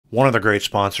One of the great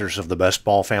sponsors of the Best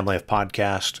Ball family of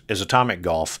podcasts is Atomic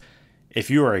Golf. If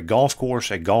you are a golf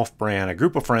course, a golf brand, a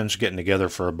group of friends getting together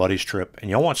for a buddy's trip, and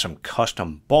you want some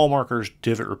custom ball markers,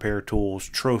 divot repair tools,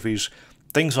 trophies,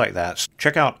 things like that,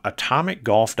 check out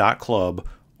atomicgolf.club,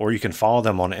 or you can follow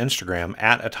them on Instagram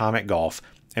at atomicgolf,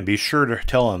 and be sure to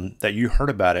tell them that you heard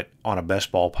about it on a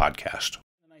Best Ball podcast.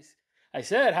 I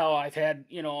said how I've had,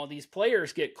 these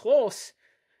players get close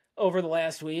over the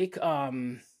last week.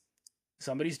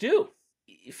 Somebody's due.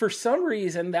 For some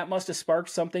reason, that must have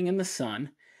sparked something in the son.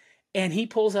 And he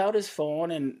pulls out his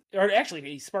phone, or actually,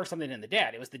 he sparked something in the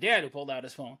dad. It was the dad who pulled out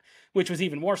his phone, which was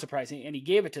even more surprising. And he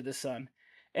gave it to the son,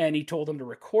 and he told him to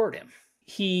record him.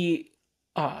 He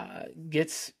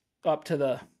gets up to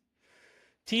the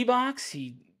tee box.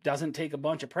 He doesn't take a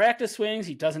bunch of practice swings.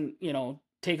 He doesn't,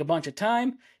 take a bunch of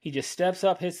time. He just steps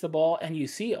up, hits the ball, and you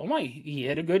see, oh my, he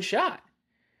hit a good shot.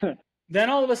 Then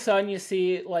all of a sudden, you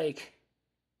see,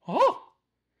 oh,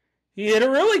 he hit a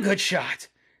really good shot.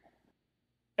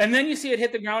 And then you see it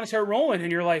hit the ground and start rolling,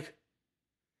 and you're like,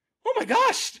 oh my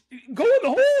gosh, go in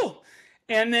the hole.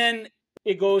 And then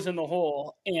it goes in the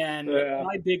hole, and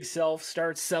my big self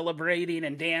starts celebrating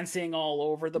and dancing all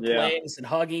over the place and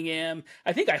hugging him.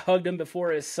 I think I hugged him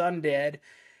before his son did.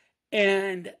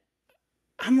 And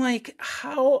I'm like,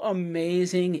 how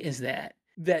amazing is that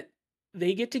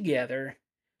they get together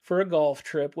for a golf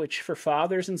trip, which for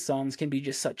fathers and sons can be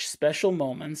just such special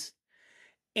moments.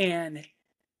 And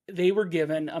they were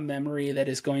given a memory that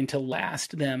is going to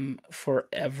last them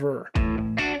forever.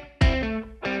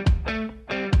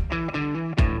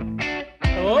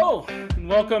 Hello, and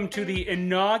welcome to the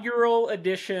inaugural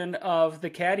edition of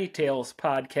the Caddie Tales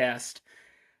Podcast.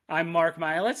 I'm Mark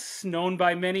Milatz, known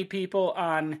by many people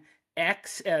on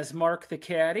X as Mark the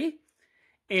Caddy.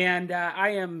 And I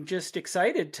am just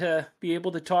excited to be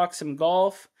able to talk some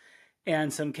golf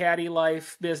and some caddy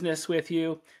life business with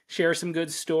you, share some good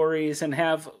stories, and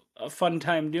have a fun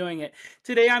time doing it.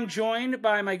 Today I'm joined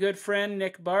by my good friend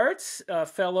Nick Bartz, a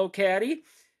fellow caddy,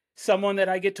 someone that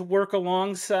I get to work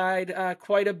alongside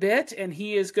quite a bit, and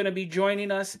he is going to be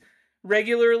joining us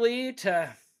regularly to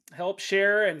help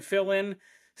share and fill in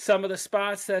some of the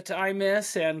spots that I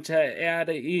miss and to add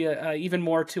even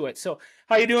more to it. So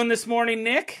how you doing this morning,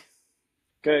 Nick?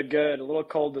 Good. A little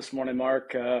cold this morning,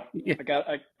 Mark. I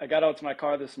got out to my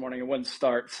car this morning. It wouldn't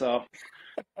start, so.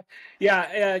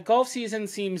 Yeah, golf season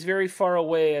seems very far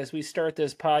away as we start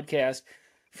this podcast.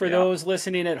 For those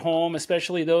listening at home,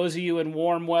 especially those of you in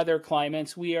warm weather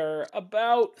climates, we are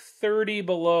about 30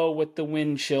 below with the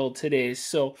wind chill today.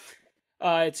 So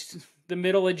it's the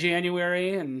middle of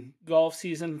January, and golf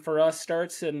season for us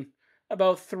starts in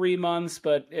about 3 months,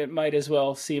 but it might as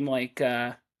well seem like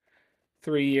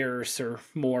 3 years or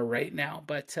more right now.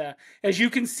 But as you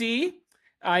can see,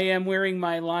 I am wearing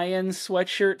my Lions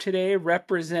sweatshirt today,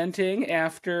 representing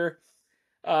after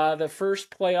the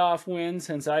first playoff win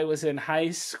since I was in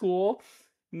high school.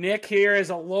 Nick here is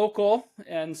a local,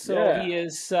 and so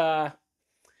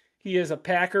he is a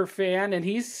Packer fan, and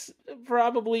he's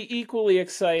probably equally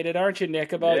excited, aren't you,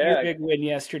 Nick, about your big win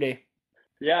yesterday?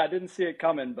 Yeah, I didn't see it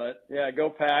coming, but go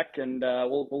Pack, and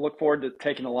we'll look forward to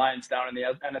taking the Lions down in the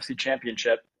NFC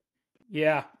Championship.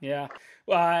 Yeah.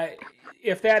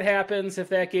 If that happens, if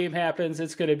that game happens,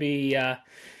 it's going to be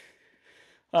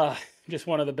just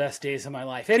one of the best days of my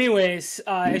life. Anyways,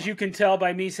 as you can tell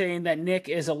by me saying that Nick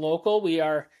is a local, we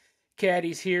are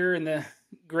caddies here in the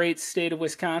great state of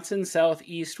Wisconsin,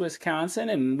 southeast Wisconsin,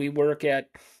 and we work at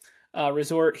a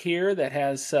resort here that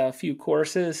has a few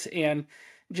courses, and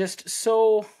just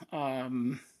so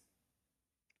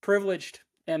privileged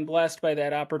and blessed by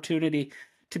that opportunity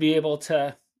to be able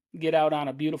to get out on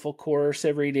a beautiful course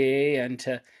every day and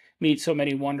to meet so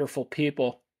many wonderful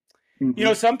people.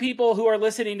 Mm-hmm. Some people who are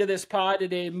listening to this pod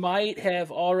today might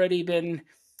have already been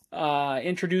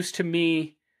introduced to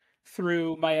me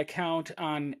through my account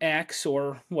on X,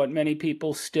 or what many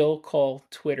people still call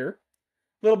Twitter.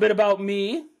 A little bit about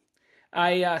me.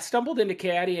 I stumbled into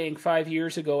caddying 5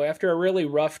 years ago after a really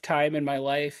rough time in my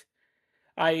life.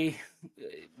 I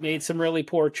made some really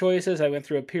poor choices. I went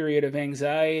through a period of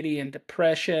anxiety and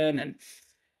depression, and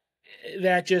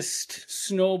that just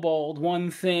snowballed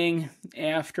one thing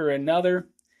after another.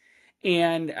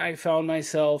 And I found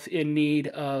myself in need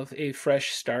of a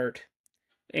fresh start.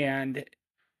 And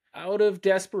out of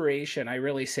desperation, I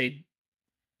really say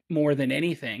more than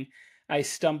anything, I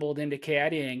stumbled into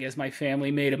caddying as my family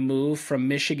made a move from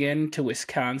Michigan to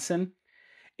Wisconsin.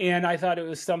 And I thought it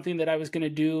was something that I was going to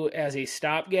do as a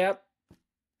stopgap,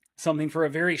 something for a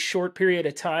very short period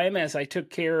of time as I took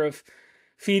care of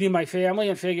feeding my family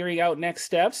and figuring out next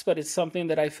steps. But it's something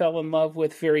that I fell in love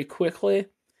with very quickly.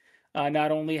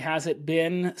 Not only has it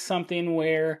been something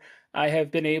where I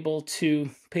have been able to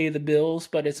pay the bills,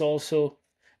 but it's also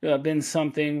been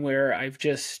something where I've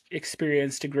just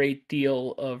experienced a great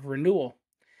deal of renewal.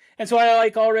 And so I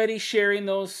like already sharing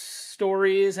those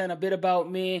stories and a bit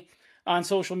about me on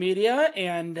social media,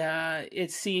 and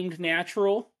it seemed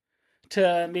natural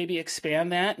to maybe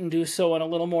expand that and do so in a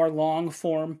little more long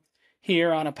form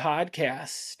here on a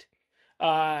podcast.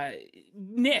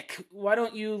 Nick, why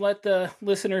don't you let the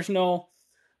listeners know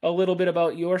a little bit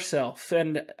about yourself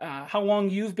and how long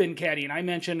you've been caddying? I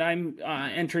mentioned I'm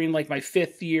entering like my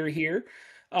 5th year here.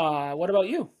 What about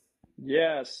you?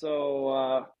 Yeah,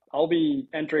 so I'll be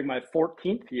entering my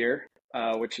 14th year,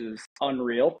 which is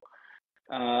unreal.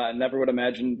 I never would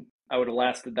imagine I would have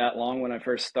lasted that long when I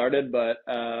first started, but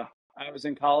I was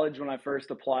in college when I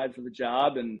first applied for the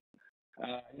job, and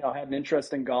had an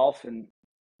interest in golf and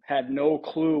had no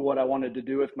clue what I wanted to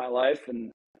do with my life.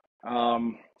 And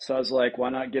so I was like, why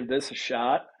not give this a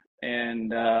shot?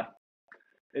 And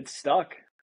it stuck.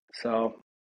 So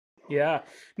yeah,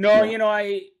 no, yeah.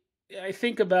 I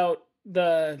think about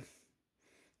the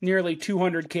nearly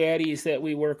 200 caddies that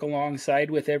we work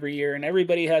alongside with every year, and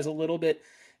everybody has a little bit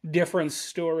different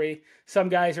story. Some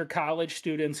guys are college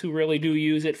students who really do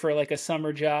use it for like a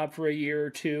summer job for a year or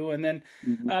two, and then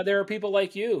there are people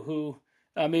like you who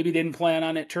maybe didn't plan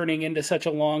on it turning into such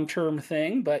a long-term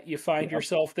thing, but you find Yep.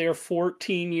 yourself there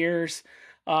 14 years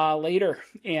later,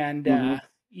 and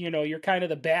you're kind of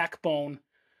the backbone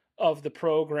of the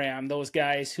program. Those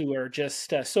guys who are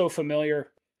just so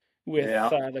familiar with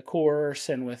Yeah. the course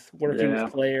and with working with Yeah.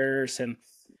 players, and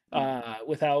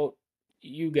without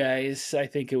you guys, I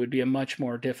think it would be a much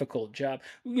more difficult job.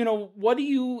 What do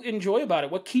you enjoy about it?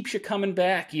 What keeps you coming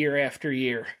back year after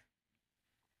year?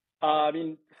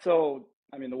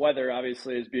 The weather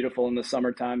obviously is beautiful in the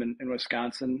summertime in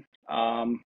Wisconsin.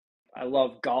 I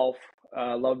love golf.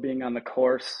 Love being on the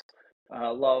course.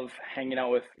 Love hanging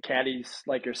out with caddies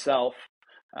like yourself.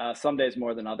 Some days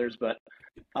more than others,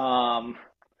 um,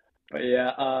 but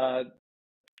yeah,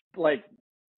 like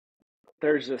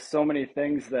there's just so many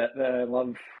things that I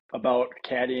love about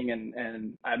caddying,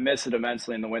 and I miss it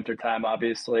immensely in the wintertime,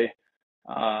 obviously.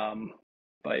 Um,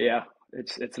 but yeah,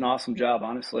 it's an awesome job,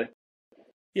 honestly.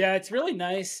 Yeah, it's really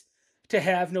nice to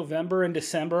have November and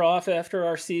December off after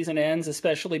our season ends,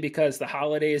 especially because the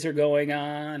holidays are going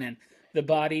on and the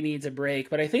body needs a break.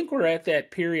 But I think we're at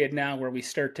that period now where we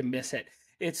start to miss it.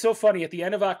 It's so funny. At the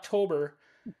end of October,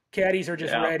 caddies are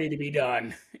just Yeah, ready to be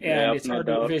done, and yeah, it's no hard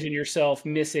to doubt. envision yourself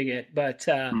missing it. But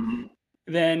Mhm.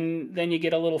 then you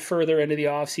get a little further into the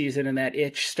off season, and that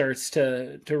itch starts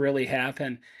to really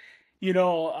happen. You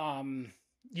know,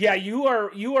 yeah, you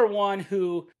are one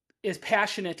who is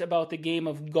passionate about the game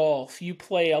of golf. You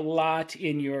play a lot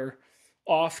in your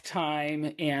off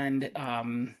time, and Yeah.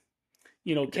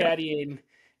 caddying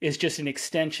is just an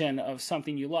extension of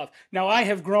something you love. Now, I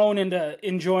have grown into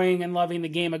enjoying and loving the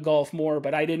game of golf more,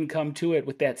 but I didn't come to it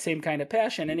with that same kind of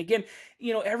passion. And again,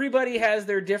 everybody has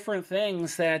their different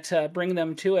things that bring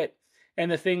them to it,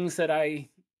 and the things that I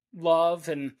love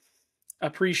and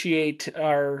appreciate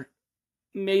are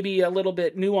maybe a little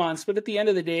bit nuanced, but at the end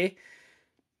of the day,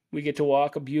 we get to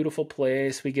walk a beautiful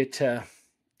place. We get to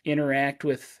interact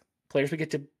with players. We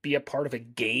get to be a part of a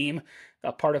game,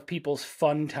 a part of people's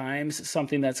fun times,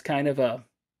 something that's kind of a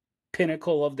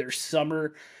pinnacle of their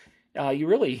summer. You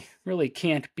really, really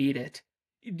can't beat it.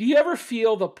 Do you ever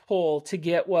feel the pull to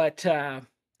get what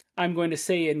I'm going to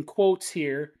say in quotes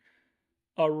here,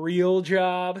 a real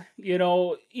job?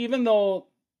 Even though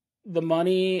the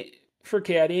money for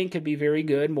caddying could be very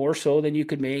good, more so than you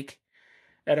could make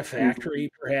at a Mhm. factory,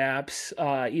 perhaps,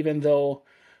 even though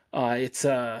it's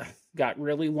got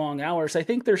really long hours. I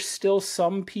think there's still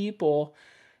some people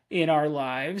in our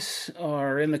lives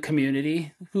or in the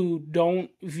community who don't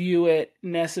view it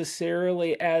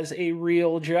necessarily as a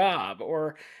real job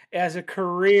or as a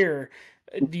career.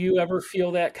 Do you ever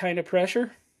feel that kind of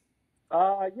pressure?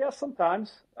 Yeah,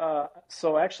 sometimes.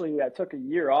 So actually, I took a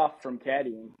year off from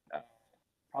caddying,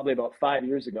 probably about 5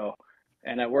 years ago,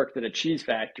 and I worked at a cheese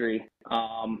factory.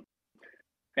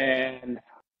 And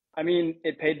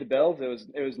it paid the bills.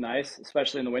 It was nice,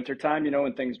 especially in the wintertime,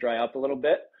 when things dry up a little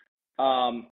bit.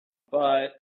 Um,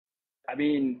 but I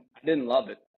didn't love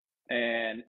it.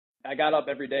 And I got up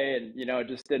every day and,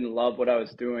 just didn't love what I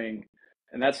was doing.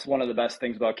 And that's one of the best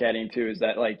things about caddying too, is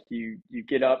that like you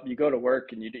get up, you go to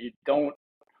work, and you don't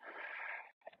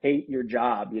hate your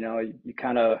job, you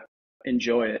kind of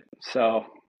enjoy it. So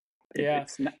Yeah.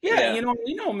 it's not, Yeah, yeah.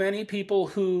 we know many people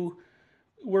who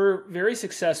were very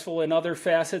successful in other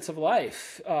facets of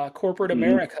life, corporate Hmm.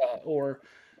 America, or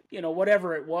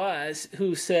whatever it was,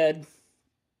 who said,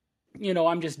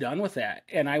 I'm just done with that.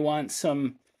 And I want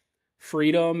some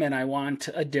freedom and I want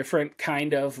a different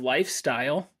kind of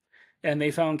lifestyle. And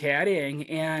they found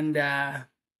caddying, and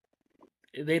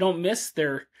they don't miss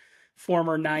their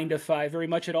former 9 to 5 very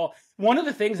much at all. One of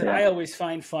the things that I always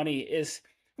find funny is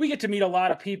we get to meet a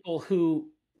lot of people who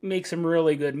make some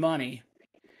really good money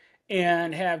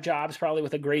and have jobs probably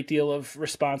with a great deal of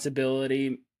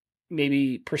responsibility,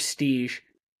 maybe prestige.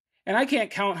 And I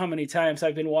can't count how many times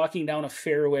I've been walking down a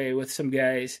fairway with some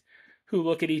guys who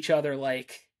look at each other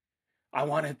like, I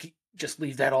want to just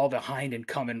leave that all behind and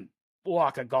come and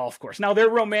walk a golf course. Now they're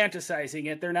romanticizing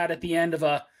it. They're not at the end of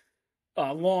a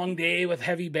long day with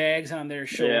heavy bags on their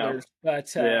shoulders.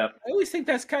 But I always think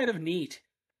that's kind of neat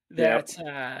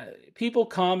that people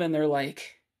come and they're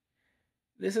like,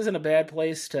 this isn't a bad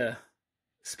place to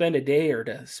spend a day or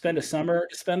to spend a summer, or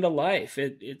to spend a life.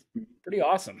 It's pretty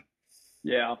awesome.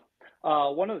 Yeah.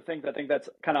 One of the things I think that's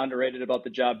kind of underrated about the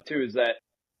job too is that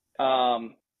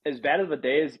as bad of a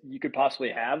day as you could possibly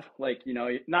have, like,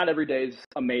 not every day is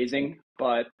amazing,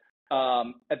 but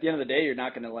at the end of the day, you're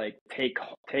not going to like take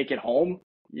it home.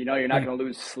 You're not going to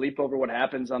lose sleep over what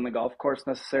happens on the golf course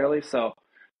necessarily. So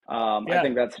I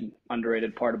think that's an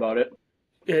underrated part about it.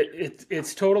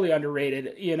 It's totally underrated.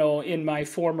 In my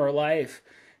former life,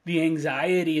 the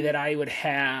anxiety that I would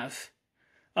have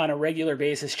on a regular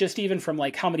basis, just even from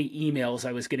like how many emails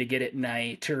I was going to get at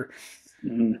night, or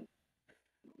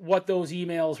what those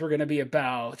emails were going to be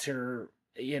about, or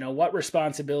what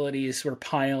responsibilities were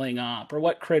piling up, or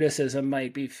what criticism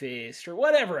might be faced, or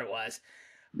whatever it was.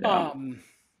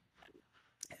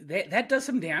 That does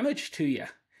some damage to you.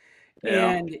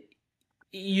 And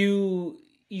you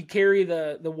carry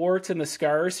the warts and the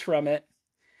scars from it.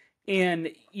 And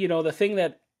the thing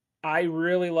that I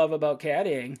really love about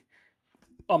caddying,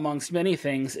 amongst many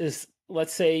things, is,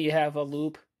 let's say you have a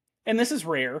loop, and this is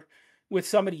rare, with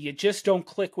somebody you just don't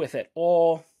click with at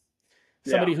all,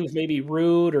 somebody who's maybe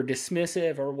rude or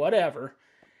dismissive or whatever.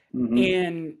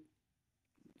 In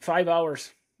 5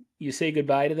 hours, you say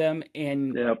goodbye to them,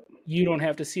 and you don't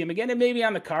have to see them again. And maybe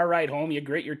on the car ride home, you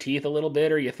grit your teeth a little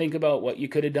bit, or you think about what you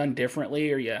could have done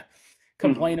differently, or you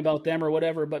complain about them or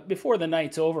whatever. But before the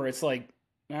night's over, it's like,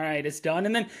 all right, it's done.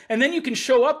 And then you can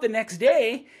show up the next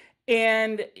day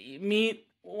and meet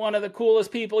one of the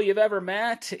coolest people you've ever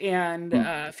met,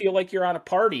 and feel like you're on a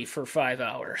party for 5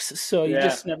 hours. So you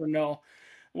just never know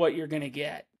what you're going to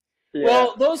get.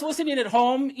 Well, those listening at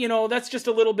home, that's just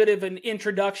a little bit of an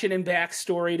introduction and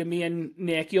backstory to me and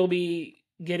Nick. You'll be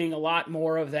getting a lot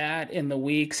more of that in the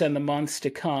weeks and the months to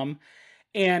come.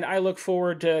 And I look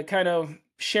forward to kind of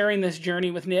sharing this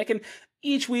journey with Nick. And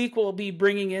each week we'll be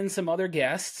bringing in some other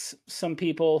guests, some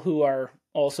people who are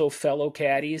also fellow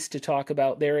caddies, to talk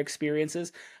about their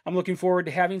experiences. I'm looking forward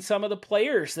to having some of the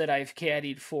players that I've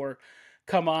caddied for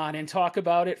come on and talk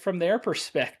about it from their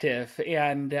perspective,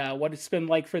 and what it's been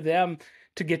like for them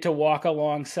to get to walk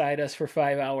alongside us for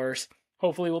 5 hours.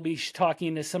 Hopefully we'll be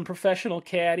talking to some professional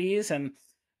caddies and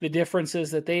the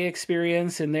differences that they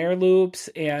experience in their loops,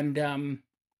 and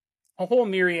a whole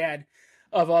myriad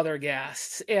of other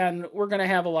guests. And we're going to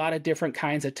have a lot of different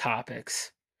kinds of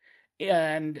topics.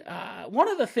 And one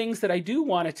of the things that I do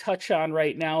want to touch on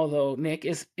right now, though, Nick,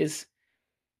 is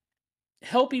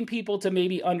helping people to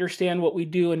maybe understand what we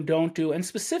do and don't do. And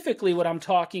specifically what I'm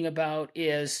talking about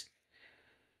is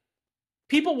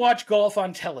people watch golf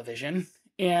on television,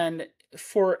 and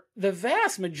for the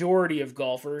vast majority of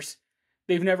golfers,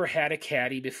 they've never had a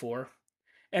caddy before.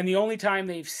 And the only time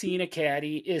they've seen a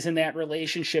caddy is in that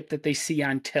relationship that they see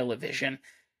on television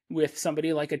with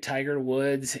somebody like a Tiger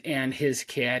Woods and his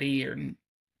caddy. Or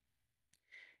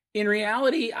in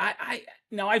reality,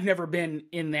 now I've never been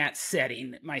in that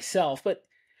setting myself, but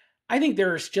I think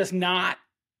there's just not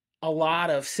a lot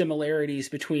of similarities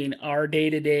between our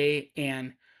day-to-day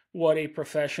and what a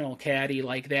professional caddy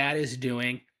like that is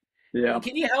doing. Yeah.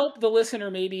 Can you help the listener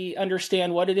maybe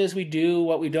understand what it is we do,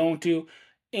 what we don't do,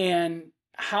 and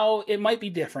how it might be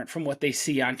different from what they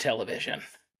see on television?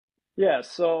 Yeah,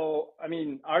 so I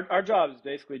mean, our job is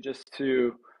basically just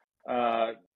to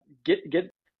get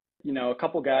a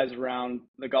couple guys around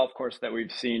the golf course that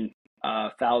we've seen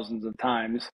thousands of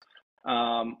times,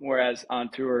 whereas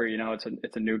on tour,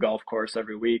 it's a new golf course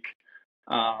every week,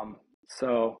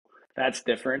 so that's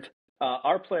different.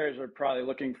 Our players are probably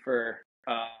looking for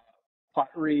putt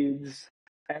reads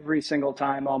every single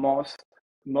time almost.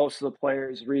 Most of the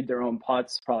players read their own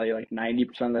putts probably like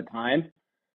 90% of the time.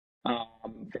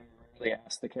 They rarely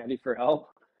ask the caddy for help.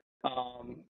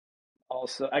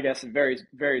 Also, I guess it varies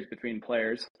between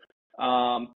players.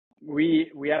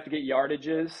 We have to get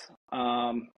yardages.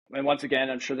 And once again,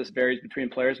 I'm sure this varies between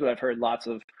players, but I've heard lots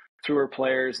of tour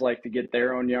players like to get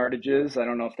their own yardages. I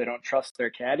don't know if they don't trust their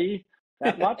caddy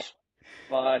that much,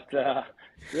 but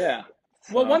yeah.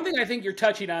 Well, So, one thing I think you're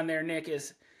touching on there, Nick,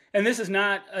 is, and this is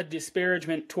not a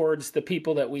disparagement towards the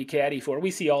people that we caddy for.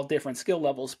 We see all different skill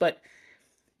levels, but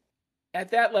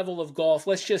at that level of golf,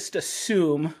 let's just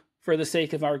assume, for the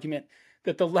sake of argument,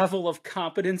 that the level of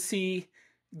competency,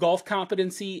 golf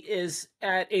competency, is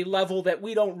at a level that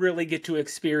we don't really get to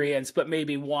experience, but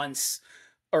maybe once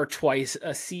or twice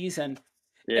a season.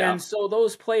 yeah. And so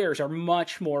those players are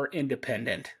much more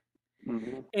independent.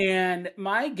 Mm-hmm. And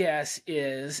my guess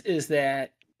is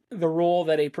that the role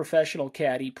that a professional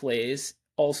caddy plays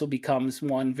also becomes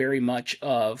one very much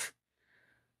of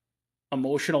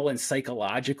emotional and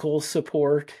psychological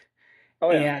support.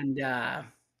 Oh, yeah.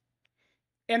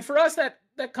 And for us that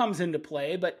comes into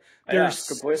play, but there's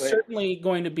certainly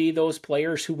going to be those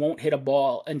players who won't hit a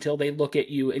ball until they look at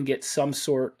you and get some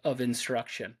sort of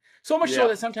instruction. So much so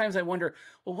that sometimes I wonder,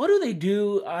 well, what do they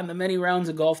do on the many rounds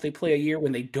of golf they play a year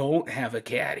when they don't have a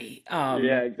caddy?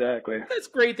 Yeah, exactly. That's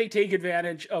great. They take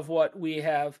advantage of what we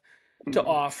have to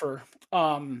offer.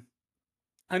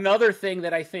 Another thing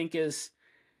that I think is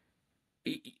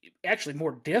actually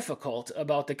more difficult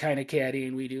about the kind of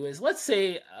caddying we do is, let's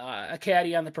say a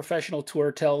caddy on the professional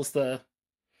tour tells the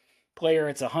player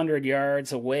it's 100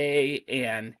 yards away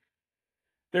and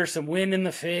there's some wind in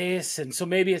the face, and so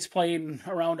maybe it's playing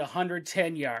around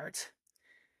 110 yards.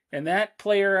 And that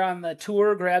player on the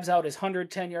tour grabs out his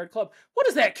 110-yard club. What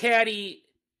does that caddy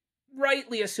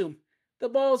rightly assume? The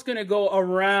ball's going to go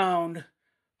around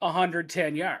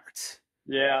 110 yards.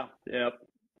 Yeah, yep.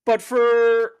 But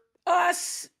for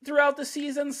us, throughout the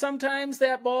season, sometimes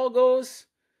that ball goes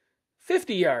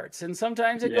 50 yards, and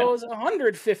sometimes it goes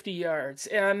 150 yards.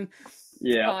 And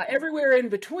everywhere in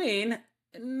between,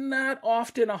 not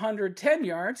often 110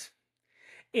 yards.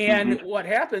 And what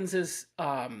happens is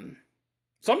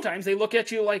sometimes they look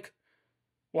at you like,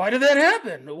 why did that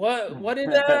happen? What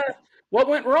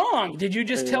went wrong? Did you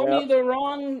just tell me the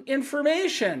wrong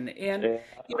information? And,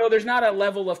 there's not a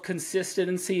level of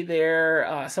consistency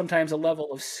there, sometimes a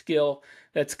level of skill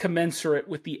that's commensurate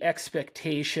with the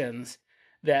expectations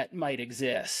that might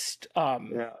exist.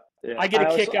 I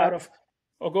get a kick out of...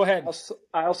 Oh, go ahead.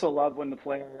 I also love when the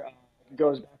player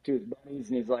goes back to his buddies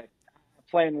and he's like,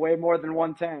 playing way more than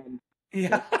 110.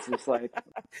 Yeah. It's just like,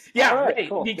 right.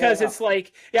 Cool. Because it's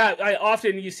like, I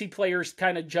often you see players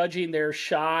kind of judging their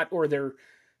shot or their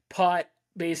putt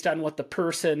based on what the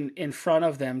person in front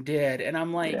of them did. And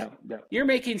I'm like, you're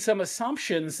making some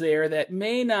assumptions there that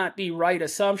may not be right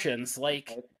assumptions, like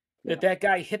that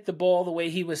guy hit the ball the way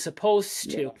he was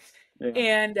supposed to.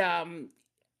 And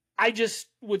I just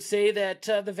would say that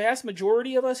the vast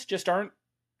majority of us just aren't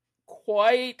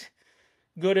quite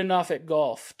good enough at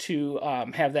golf to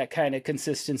have that kind of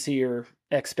consistency or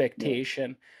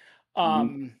expectation.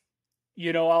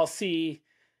 I'll see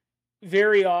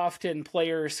very often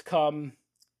players come,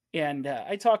 and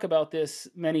I talk about this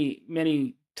many,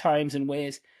 many times in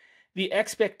ways. The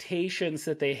expectations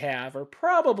that they have are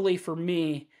probably, for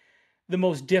me, the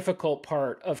most difficult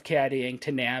part of caddying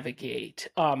to navigate.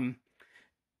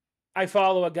 I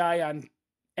follow a guy on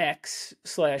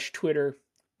X/Twitter,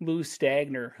 Lou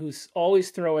Stagner, who's always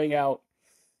throwing out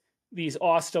these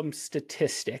awesome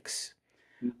statistics.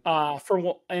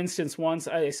 For instance, once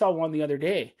I saw one the other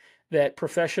day that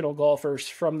professional golfers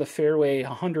from the fairway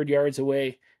 100 yards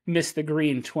away miss the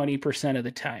green 20% of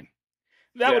the time.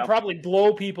 That would probably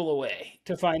blow people away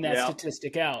to find that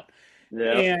statistic out.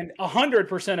 And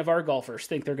 100% of our golfers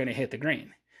think they're going to hit the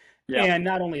green. And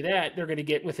not only that, they're going to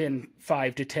get within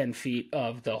 5 to 10 feet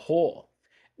of the hole.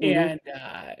 And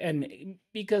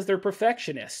because they're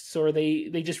perfectionists or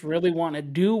they just really want to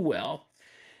do well.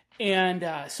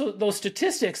 And so those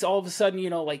statistics, all of a sudden,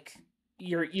 like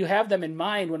you have them in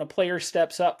mind when a player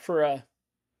steps up for a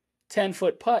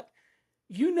 10-foot putt.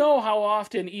 You know how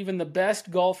often even the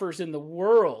best golfers in the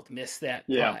world miss that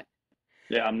putt.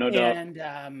 Yeah, no doubt.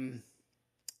 And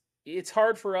it's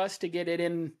hard for us to get it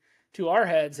into our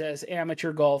heads as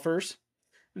amateur golfers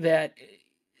that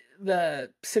the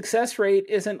success rate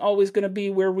isn't always going to be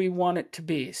where we want it to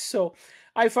be. So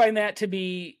I find that to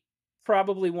be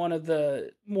probably one of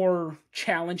the more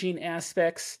challenging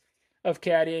aspects of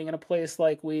caddying in a place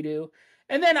like we do.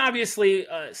 And then obviously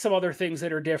some other things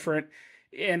that are different.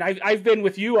 And I've been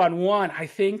with you on one. I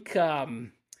think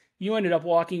you ended up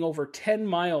walking over 10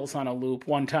 miles on a loop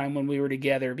one time when we were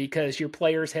together because your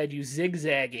players had you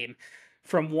zigzagging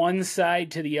from one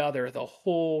side to the other the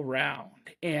whole round.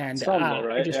 And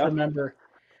I just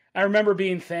remember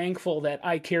being thankful that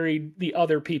I carried the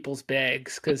other people's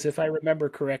bags, because if I remember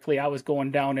correctly, I was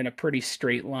going down in a pretty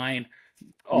straight line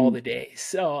all the days.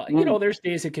 So, there's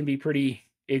days it can be pretty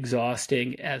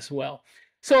exhausting as well.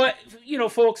 So,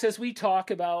 folks, as we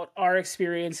talk about our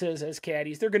experiences as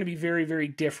caddies, they're going to be very, very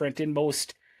different in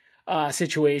most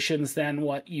situations than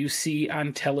what you see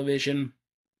on television.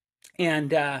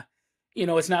 And,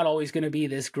 it's not always going to be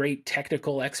this great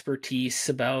technical expertise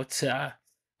about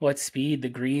what speed the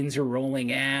greens are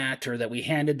rolling at, or that we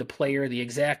handed the player the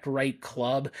exact right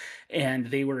club and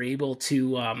they were able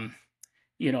to,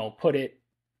 put it,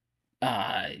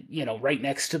 right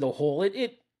next to the hole.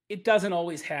 It doesn't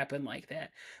always happen like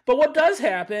that. But what does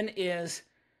happen is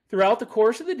throughout the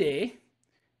course of the day,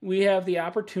 we have the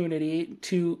opportunity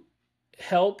to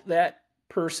help that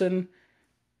person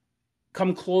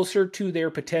come closer to their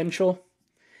potential.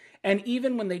 And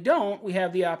even when they don't, we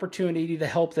have the opportunity to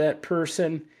help that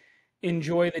person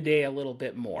enjoy the day a little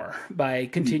bit more by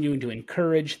continuing to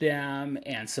encourage them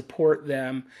and support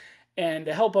them and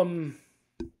to help them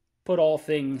put all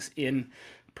things in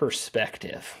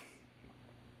perspective.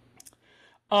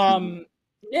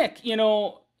 Nick,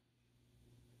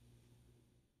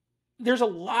 there's a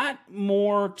lot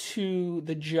more to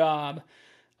the job,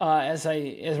 as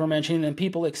we're mentioning, than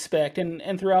people expect.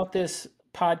 And throughout this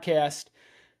podcast,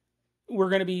 we're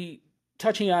going to be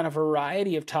touching on a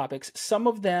variety of topics. Some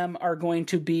of them are going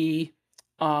to be,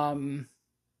 themes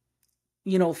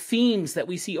that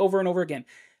we see over and over again.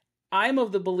 I'm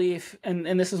of the belief,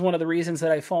 and this is one of the reasons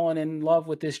that I've fallen in love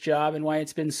with this job and why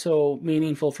it's been so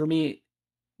meaningful for me.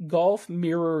 Golf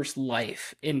mirrors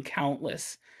life in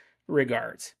countless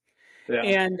regards. Yeah.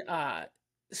 And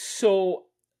so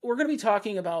we're going to be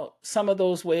talking about some of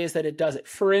those ways that it does it.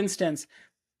 For instance,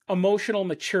 emotional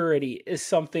maturity is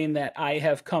something that I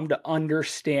have come to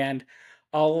understand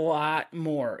a lot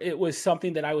more. It was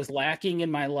something that I was lacking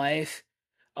in my life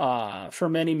for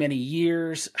many, many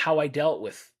years. How I dealt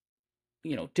with,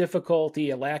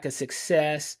 difficulty, a lack of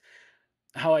success,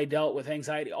 how I dealt with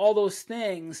anxiety, all those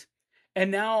things. And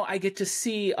now I get to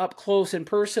see up close and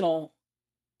personal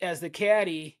as the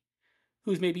caddy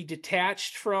who's maybe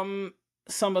detached from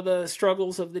some of the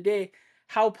struggles of the day,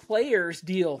 how players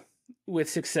deal with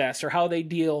success or how they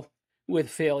deal with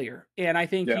failure. And I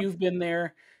think you've been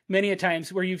there many a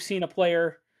times where you've seen a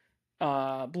player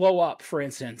blow up, for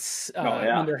instance,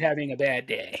 when they're having a bad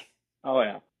day. Oh,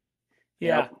 yeah.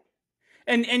 Yeah. Yep.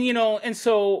 And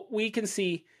so we can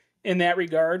see in that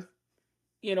regard,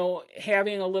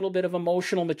 having a little bit of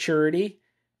emotional maturity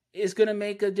is going to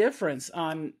make a difference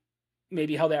on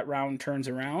maybe how that round turns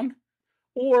around,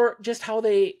 or just how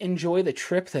they enjoy the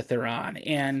trip that they're on,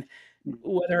 and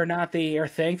whether or not they are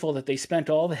thankful that they spent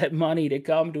all that money to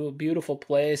come to a beautiful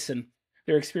place and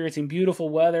they're experiencing beautiful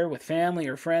weather with family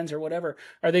or friends or whatever.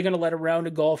 Are they going to let a round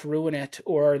of golf ruin it,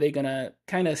 or are they going to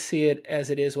kind of see it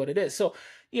as it is what it is? So,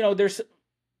 there's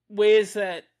ways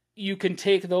that you can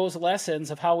take those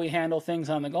lessons of how we handle things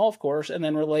on the golf course and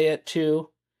then relay it to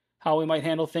how we might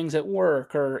handle things at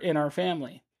work or in our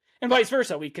family. And vice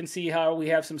versa. We can see how we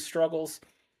have some struggles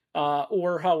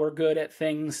or how we're good at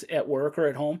things at work or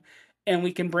at home. And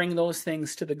we can bring those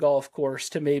things to the golf course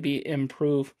to maybe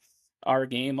improve our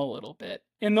game a little bit.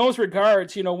 In those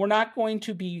regards, we're not going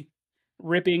to be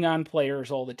ripping on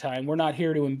players all the time. We're not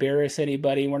here to embarrass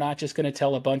anybody. We're not just going to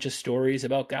tell a bunch of stories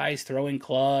about guys throwing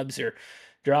clubs or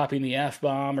dropping the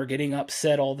F-bomb or getting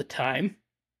upset all the time.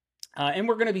 And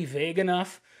we're going to be vague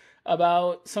enough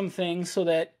about some things so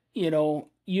that,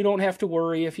 you don't have to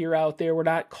worry if you're out there. We're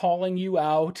not calling you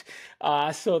out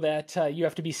so that you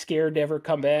have to be scared to ever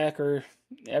come back or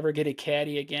ever get a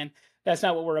caddy again. That's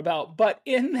not what we're about. But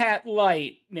in that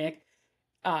light, Nick,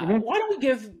 why don't we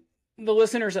give the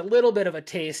listeners a little bit of a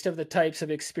taste of the types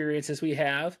of experiences we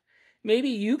have? Maybe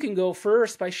you can go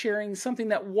first by sharing something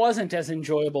that wasn't as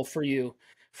enjoyable for you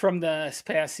from the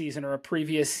past season or a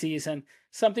previous season,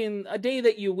 a day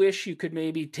that you wish you could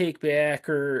maybe take back,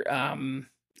 or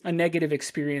a negative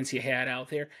experience you had out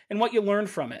there and what you learned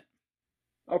from it.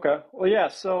 Okay. Well, yeah.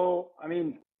 So,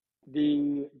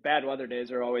 the bad weather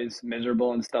days are always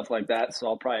miserable and stuff like that. So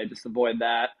I'll probably just avoid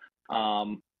that.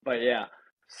 But yeah,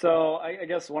 so I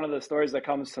guess one of the stories that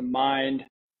comes to mind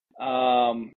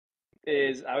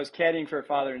is I was caddying for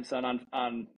father and son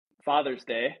on Father's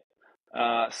Day.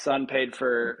 Son paid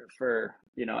for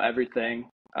everything.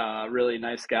 Really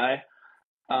nice guy.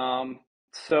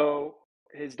 So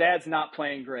his dad's not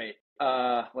playing great.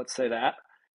 Let's say that.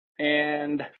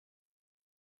 And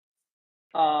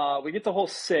we get to hole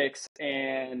 6,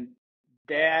 and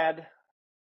Dad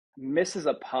misses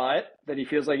a putt that he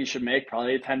feels like he should make,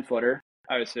 probably a 10-footer,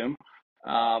 I assume.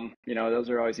 Those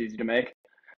are always easy to make.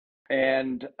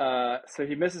 And so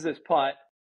he misses his putt,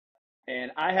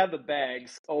 and I have the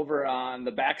bags over on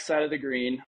the back side of the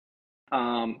green,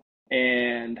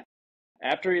 And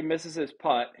after he misses his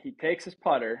putt, he takes his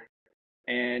putter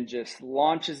and just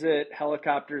launches it,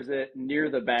 helicopters it near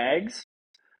the bags,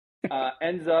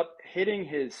 ends up hitting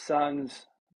his son's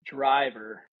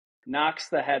driver, knocks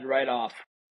the head right off.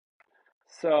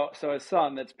 So his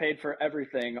son, that's paid for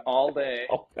everything all day,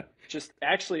 just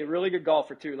actually a really good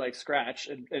golfer too, like scratch,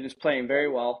 and is playing very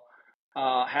well,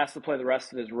 has to play the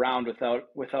rest of his round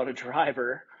without a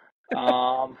driver.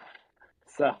 So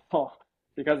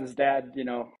because his dad,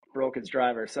 broke his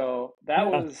driver. So that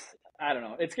was, I don't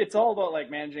know. It's all about like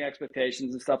managing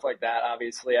expectations and stuff like that,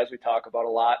 obviously, as we talk about a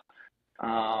lot.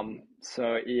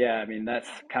 So yeah, I mean, that's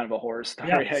kind of a horror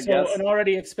story, I guess. So an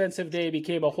already expensive day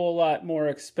became a whole lot more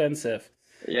expensive.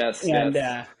 Yes. And,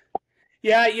 yeah,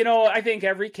 I think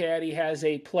every caddy has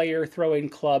a player throwing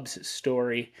clubs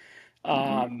story,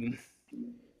 that,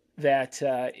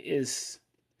 is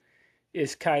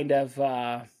kind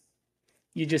of,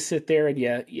 you just sit there and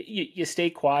you stay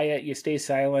quiet, you stay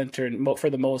silent, or for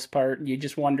the most part, and you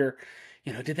just wonder,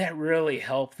 did that really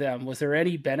help them? Was there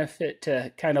any benefit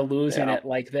to kind of losing it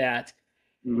like that?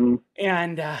 Mm-hmm.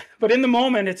 And but in the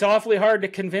moment, it's awfully hard to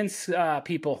convince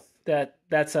people that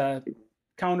that's a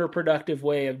counterproductive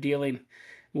way of dealing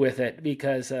with it,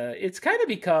 because it's kind of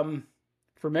become,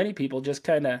 for many people, just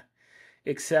kind of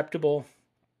acceptable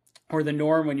or the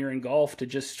norm when you're in golf to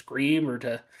just scream or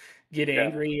to get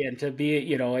angry and to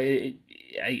be,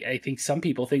 I think some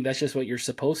people think that's just what you're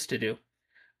supposed to do.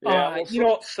 Yeah, I was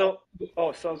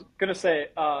gonna say,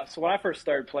 so when I first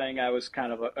started playing, I was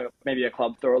kind of maybe a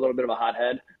club thrower, a little bit of a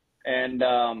hothead, and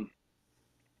I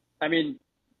mean,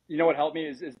 what helped me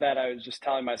is that I was just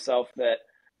telling myself that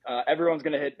everyone's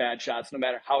gonna hit bad shots, no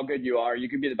matter how good you are. You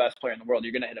could be the best player in the world,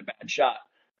 you're gonna hit a bad shot,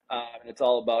 and it's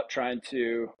all about trying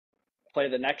to play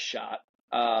the next shot,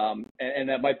 and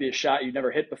that might be a shot you've never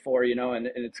hit before, and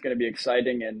it's gonna be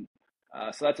exciting, and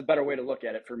so that's a better way to look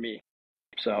at it for me.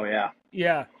 So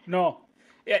yeah, no,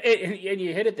 and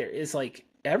you hit it there. It's like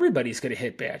everybody's going to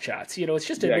hit bad shots. It's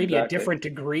just maybe a different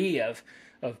degree of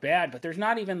bad. But there's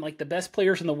not even like the best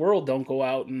players in the world don't go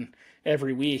out and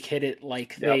every week hit it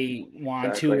like they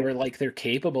want to or like they're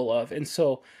capable of. And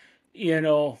so,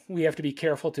 we have to be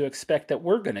careful to expect that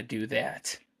we're going to do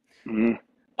that. Mm-hmm.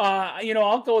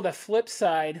 I'll go the flip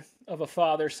side of a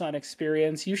father-son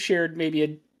experience. You shared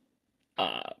maybe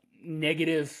a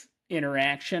negative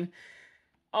interaction.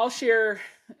 I'll share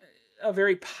a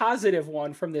very positive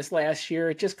one from this last year.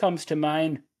 It just comes to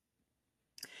mind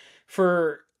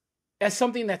as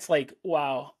something that's like,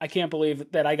 wow, I can't believe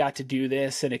that I got to do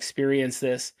this and experience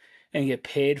this and get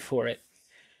paid for it.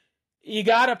 You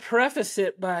got to preface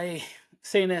it by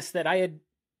saying this, that I had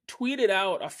tweeted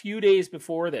out a few days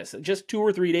before this, just 2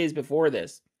 or 3 days before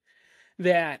this,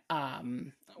 that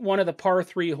one of the par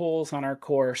 3 holes on our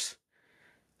course,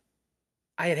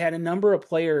 I had a number of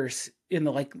players in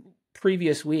the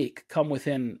previous week come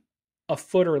within a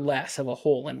foot or less of a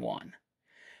hole in one.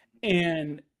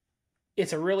 And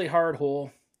it's a really hard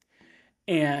hole.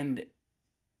 And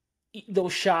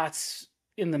those shots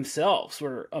in themselves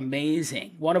were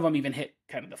amazing. One of them even hit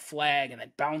kind of the flag and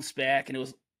then bounced back. And it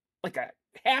was like a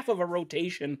half of a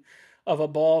rotation of a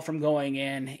ball from going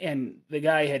in. And the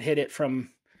guy had hit it from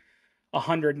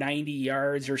 190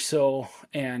 yards or so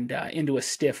and into a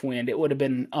stiff wind. It would have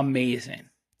been amazing.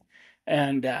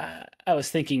 And I was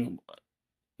thinking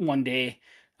one day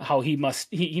how he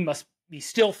must be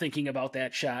still thinking about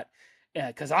that shot,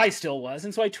 because I still was.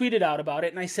 And so I tweeted out about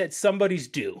it and I said, someone's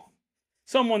due,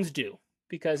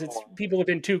 because people have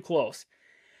been too close.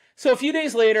 So a few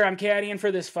days later, I'm caddying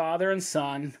for this father and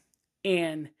son,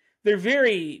 and they're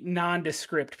very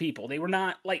nondescript people. They were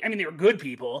not they were good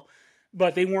people,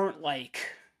 but they weren't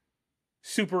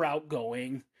super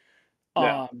outgoing.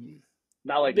 Not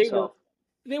like yourself.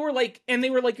 They were like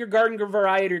your garden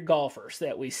variety golfers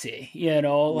that we see,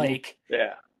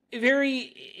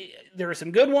 very, there are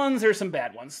some good ones, there's some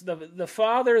bad ones. The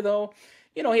father, though,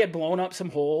 he had blown up some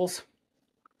holes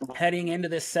heading into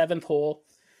this 7th hole.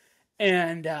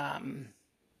 And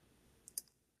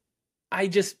I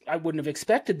wouldn't have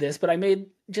expected this, but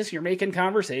you're making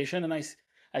conversation. And I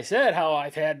said how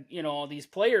I've had, these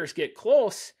players get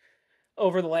close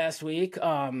over the last week.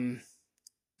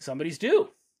 Somebody's due.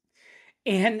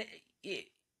 And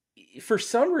for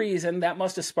some reason, that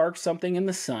must have sparked something in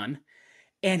the son.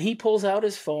 And he pulls out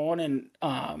his phone and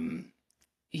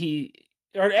he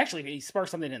sparked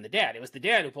something in the dad. It was the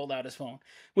dad who pulled out his phone,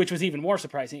 which was even more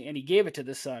surprising. And he gave it to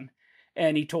the son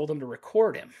and he told him to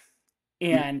record him.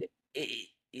 And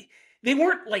they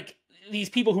weren't like these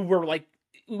people who were like,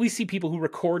 we see people who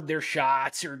record their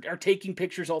shots or are taking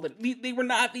pictures all the, they were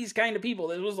not these kind of people.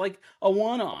 It was like a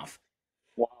one-off.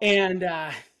 Wow. And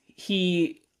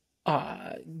he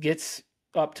gets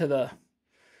up to the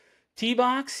tee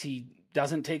box. He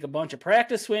doesn't take a bunch of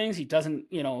practice swings. He doesn't,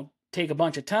 take a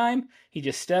bunch of time. He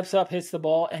just steps up, hits the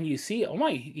ball, and you see, oh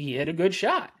my, he hit a good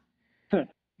shot.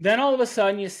 Then all of a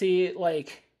sudden you see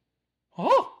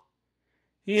oh,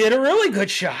 he hit a really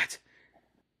good shot.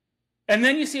 And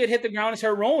then you see it hit the ground and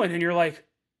start rolling, and you're like,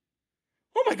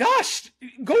 oh my gosh,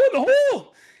 go in the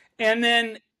hole. And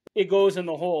then it goes in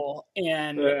the hole,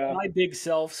 and my big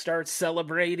self starts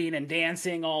celebrating and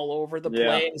dancing all over the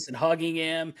place and hugging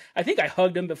him. I think I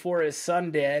hugged him before his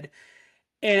son did.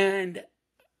 And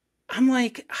I'm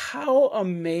like, how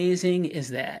amazing is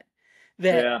that?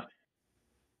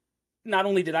 Not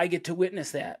only did I get to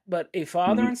witness that, but a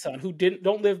father and son who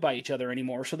don't live by each other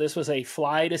anymore. So this was a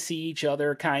fly to see each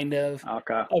other kind of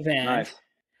event.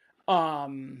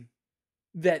 Nice.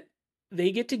 That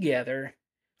they get together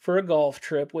for a golf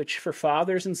trip, which for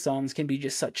fathers and sons can be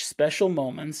just such special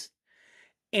moments.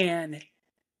 And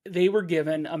they were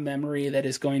given a memory that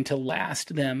is going to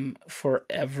last them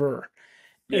forever.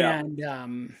 Yeah.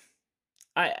 And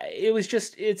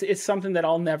it's something that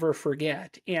I'll never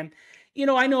forget. And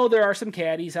I know there are some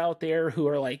caddies out there who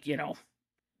are like,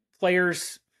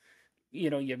 players,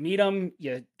 you meet them,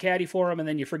 you caddy for them, and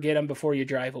then you forget them before you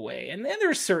drive away. And then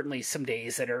there's certainly some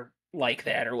days that are like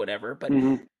that or whatever. But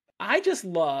I just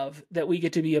love that we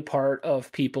get to be a part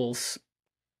of people's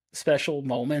special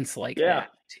moments like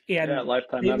that. And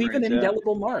lifetime they leave an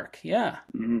indelible mark. Yeah.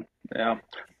 Mm-hmm. Yeah.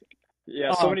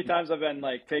 Yeah, so many times I've been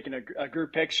like taking a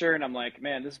group picture, and I'm like,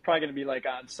 man, this is probably going to be like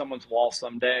on someone's wall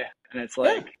someday, and it's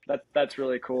like that's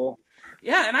really cool.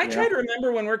 Yeah, and I try to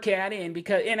remember when we're caddying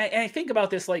because, and I think about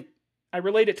this like I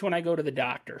relate it to when I go to the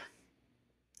doctor.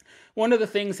 One of the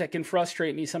things that can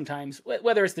frustrate me sometimes,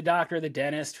 whether it's the doctor, the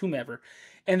dentist, whomever,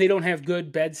 and they don't have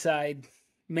good bedside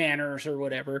manners or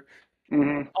whatever,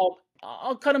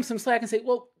 I'll cut them some slack and say,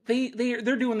 well,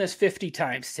 they're doing this 50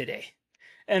 times today.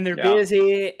 And they're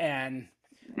busy, and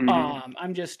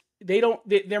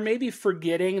they're maybe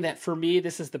forgetting that for me,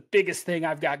 this is the biggest thing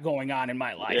I've got going on in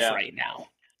my life right now.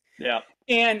 Yeah.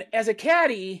 And as a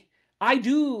caddy, I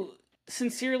do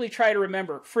sincerely try to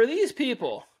remember, for these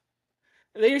people,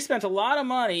 they spent a lot of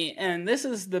money, and this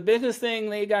is the biggest thing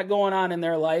they got going on in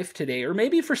their life today. Or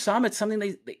maybe for some, it's something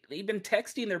they've been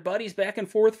texting their buddies back and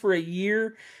forth for a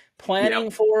year, planning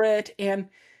for it, and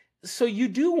so you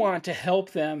do want to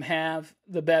help them have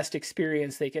the best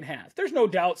experience they can have. There's no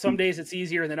doubt some days it's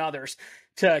easier than others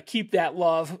to keep that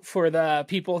love for the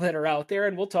people that are out there.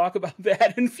 And we'll talk about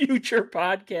that in future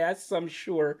podcasts, I'm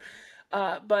sure.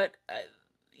 But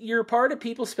you're part of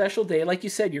people's special day. Like you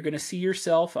said, you're going to see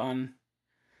yourself on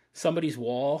somebody's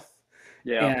wall.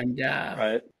 Yeah. And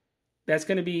that's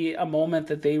going to be a moment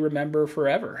that they remember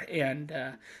forever. And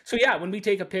so, when we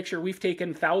take a picture, we've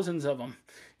taken thousands of them.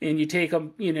 And you take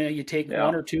them, you take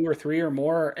one or two or three or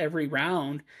more every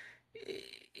round.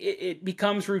 It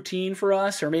becomes routine for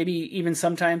us, or maybe even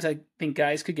sometimes I think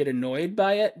guys could get annoyed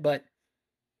by it. But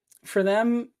for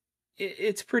them,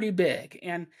 it's pretty big.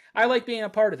 And I like being a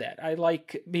part of that. I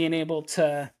like being able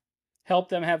to help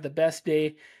them have the best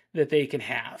day that they can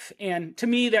have. And to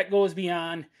me, that goes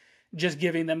beyond just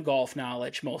giving them golf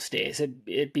knowledge most days.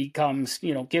 It becomes,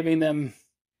 giving them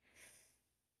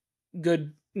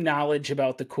good knowledge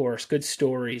about the course, good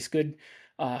stories, good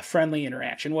friendly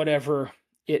interaction, whatever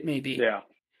it may be. Yeah.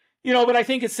 But I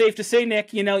think it's safe to say,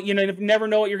 Nick, you never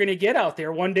know what you're going to get out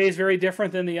there. One day is very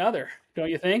different than the other. Don't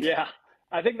you think? Yeah.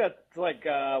 I think that's like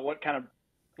what kind of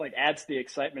like adds to the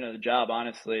excitement of the job,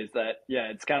 honestly, is that,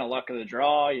 it's kind of luck of the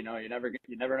draw. You never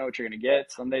know what you're going to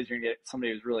get. Some days you're going to get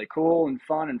somebody who's really cool and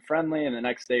fun and friendly. And the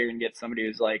next day you're going to get somebody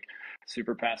who's like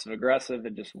super passive aggressive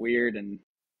and just weird.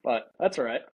 But that's all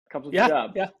right. Comes with the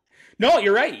job. Yeah. No,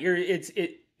 you're right.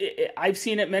 I've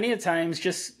seen it many a times.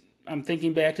 Just I'm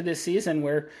thinking back to this season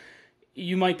where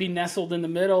you might be nestled in the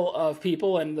middle of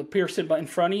people, and the person in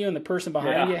front of you and the person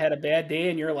behind you had a bad day,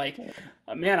 and you're like,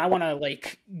 man, I want to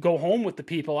like go home with the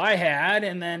people I had,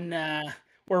 and then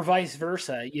or vice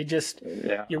versa.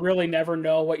 You really never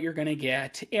know what you're going to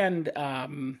get,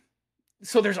 and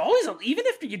so there's always even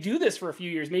if you do this for a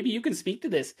few years, maybe you can speak to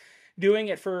this. Doing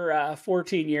it for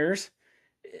 14 years.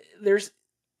 There's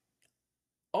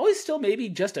always still maybe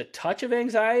just a touch of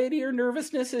anxiety or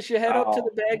nervousness as you head up to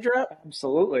the bag drop.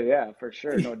 Absolutely. Yeah, for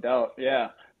sure. No doubt. Yeah.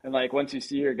 And like once you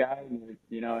see your guy,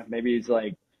 maybe he's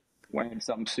like wearing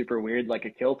something super weird, like a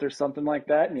kilt or something like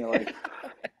that. And you're like,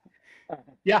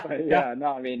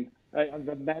 no, I mean,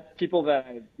 I've met people that,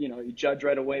 you judge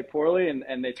right away poorly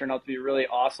and they turn out to be really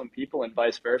awesome people and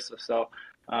vice versa. So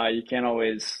you can't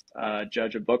always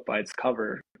judge a book by its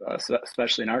cover,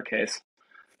 especially in our case.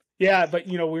 Yeah, but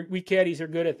we caddies are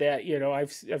good at that.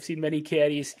 I've seen many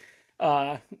caddies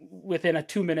within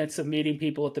 2 minutes of meeting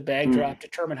people at the bag drop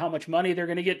determine how much money they're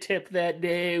going to get tipped that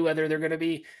day, whether they're going to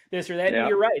be this or that. Yeah. And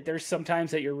you're right. There's some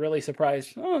times that you're really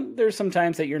surprised. There's some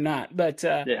times that you're not. But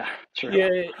yeah,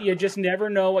 true. You just never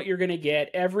know what you're going to get.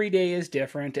 Every day is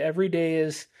different. Every day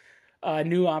is a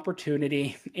new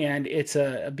opportunity, and it's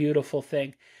a beautiful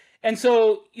thing. And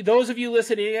so those of you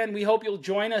listening in, we hope you'll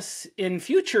join us in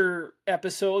future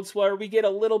episodes where we get a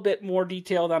little bit more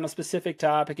detailed on a specific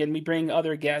topic and we bring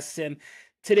other guests in.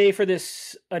 Today, for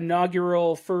this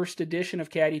inaugural first edition of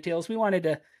Caddie Tales, we wanted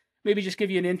to maybe just give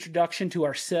you an introduction to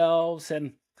ourselves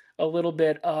and a little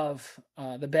bit of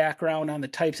the background on the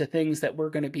types of things that we're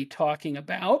going to be talking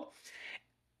about.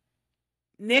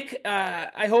 Nick,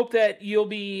 I hope that you'll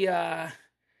be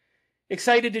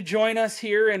excited to join us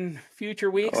here in future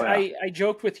weeks. Oh, yeah. I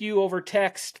joked with you over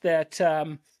text that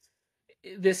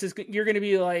you're going to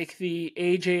be like the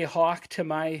A.J. Hawk to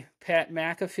my Pat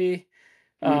McAfee.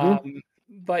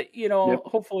 But,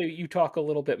 hopefully you talk a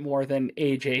little bit more than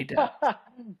A.J. does.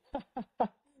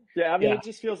 Yeah, I mean, It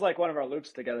just feels like one of our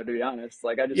loops together, to be honest.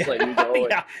 Like, I just let you go.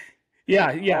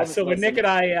 Yeah. So when Nick and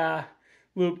I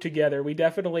loop together, we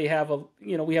definitely have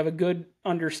a good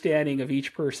understanding of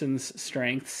each person's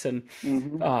strengths and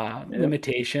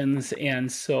limitations,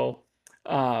 and so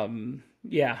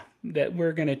that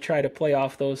we're going to try to play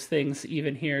off those things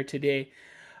even here today.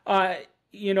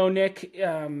 Nick,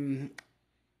 I'm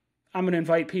going to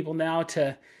invite people now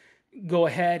to go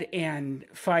ahead and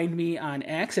find me on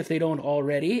X if they don't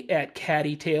already at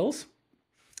Caddie Tales.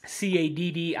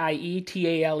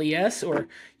 CADDIETALES, or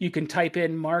you can type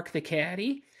in Mark the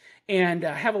Caddy, and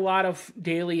have a lot of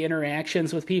daily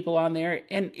interactions with people on there.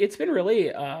 And it's been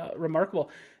really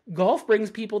remarkable. Golf brings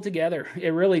people together. It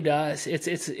really does.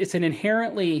 It's an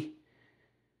inherently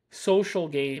social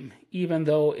game, even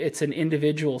though it's an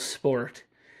individual sport.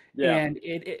 Yeah. And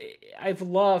I've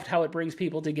loved how it brings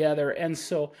people together. And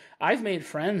so I've made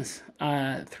friends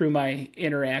through my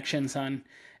interactions on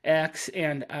X,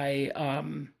 and I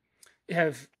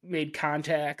have made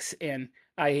contacts, and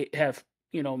I have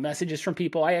messages from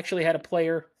people. I actually had a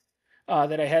player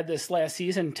that I had this last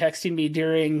season texting me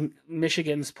during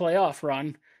Michigan's playoff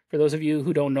run. For those of you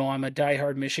who don't know, I'm a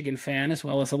diehard Michigan fan as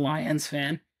well as a Lions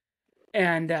fan,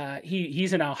 and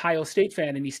he's an Ohio State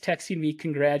fan, and he's texting me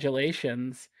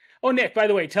congratulations. Oh, Nick, by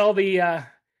the way, tell the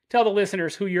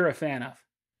listeners who you're a fan of.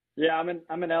 Yeah,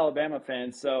 I'm an Alabama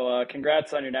fan, so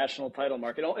congrats on your national title,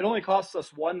 Mark. It only costs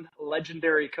us one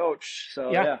legendary coach, so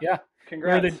yeah.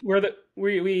 Congrats.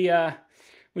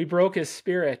 We broke his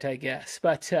spirit, I guess,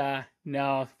 but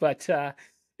no. But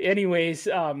anyways,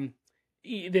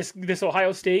 this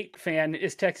Ohio State fan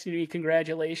is texting me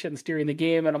congratulations during the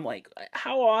game, and I'm like,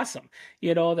 how awesome,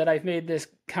 that I've made this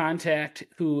contact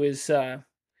who is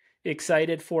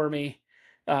excited for me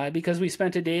because we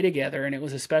spent a day together and it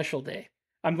was a special day.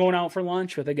 I'm going out for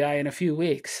lunch with a guy in a few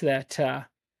weeks that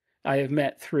I have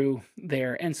met through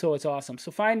there. And so it's awesome.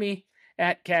 So find me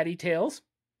at Caddie Tales.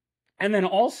 And then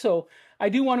also, I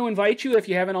do want to invite you, if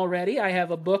you haven't already, I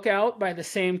have a book out by the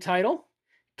same title,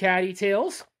 Caddie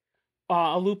Tales,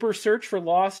 a looper's search for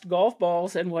lost golf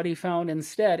balls and what he found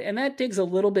instead. And that digs a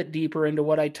little bit deeper into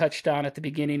what I touched on at the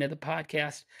beginning of the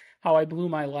podcast, how I blew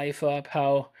my life up,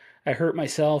 how I hurt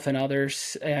myself and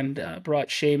others and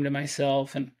brought shame to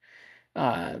myself, and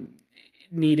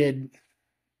needed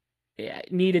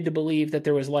to believe that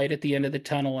there was light at the end of the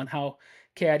tunnel, and how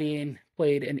caddying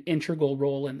played an integral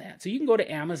role in that. So you can go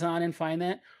to Amazon and find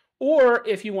that, or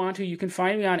if you want to, you can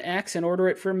find me on X and order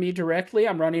it from me directly.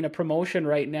 I'm running a promotion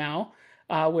right now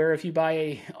where if you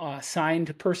buy a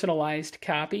signed personalized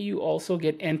copy, you also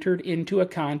get entered into a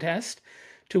contest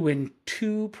to win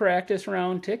 2 practice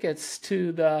round tickets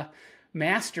to the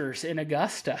Masters in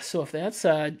Augusta. So if that's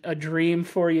a dream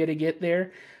for you to get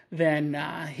there, then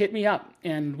hit me up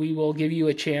and we will give you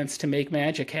a chance to make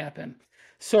magic happen.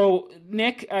 So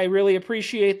Nick, I really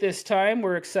appreciate this time.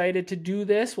 We're excited to do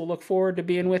this. We'll look forward to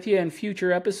being with you in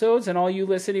future episodes, and all you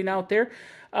listening out there,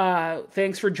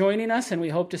 thanks for joining us, and we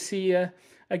hope to see you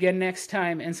again next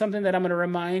time. And something that I'm going to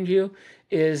remind you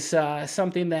is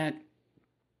something that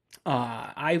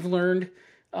I've learned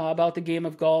about the game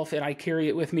of golf, and I carry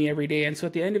it with me every day. And so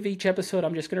at the end of each episode,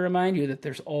 I'm just going to remind you that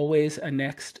there's always a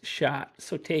next shot.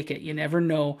 So take it. You never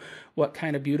know what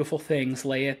kind of beautiful things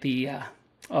lay at the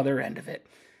other end of it.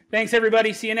 Thanks,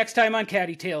 everybody. See you next time on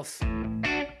Caddie Tales.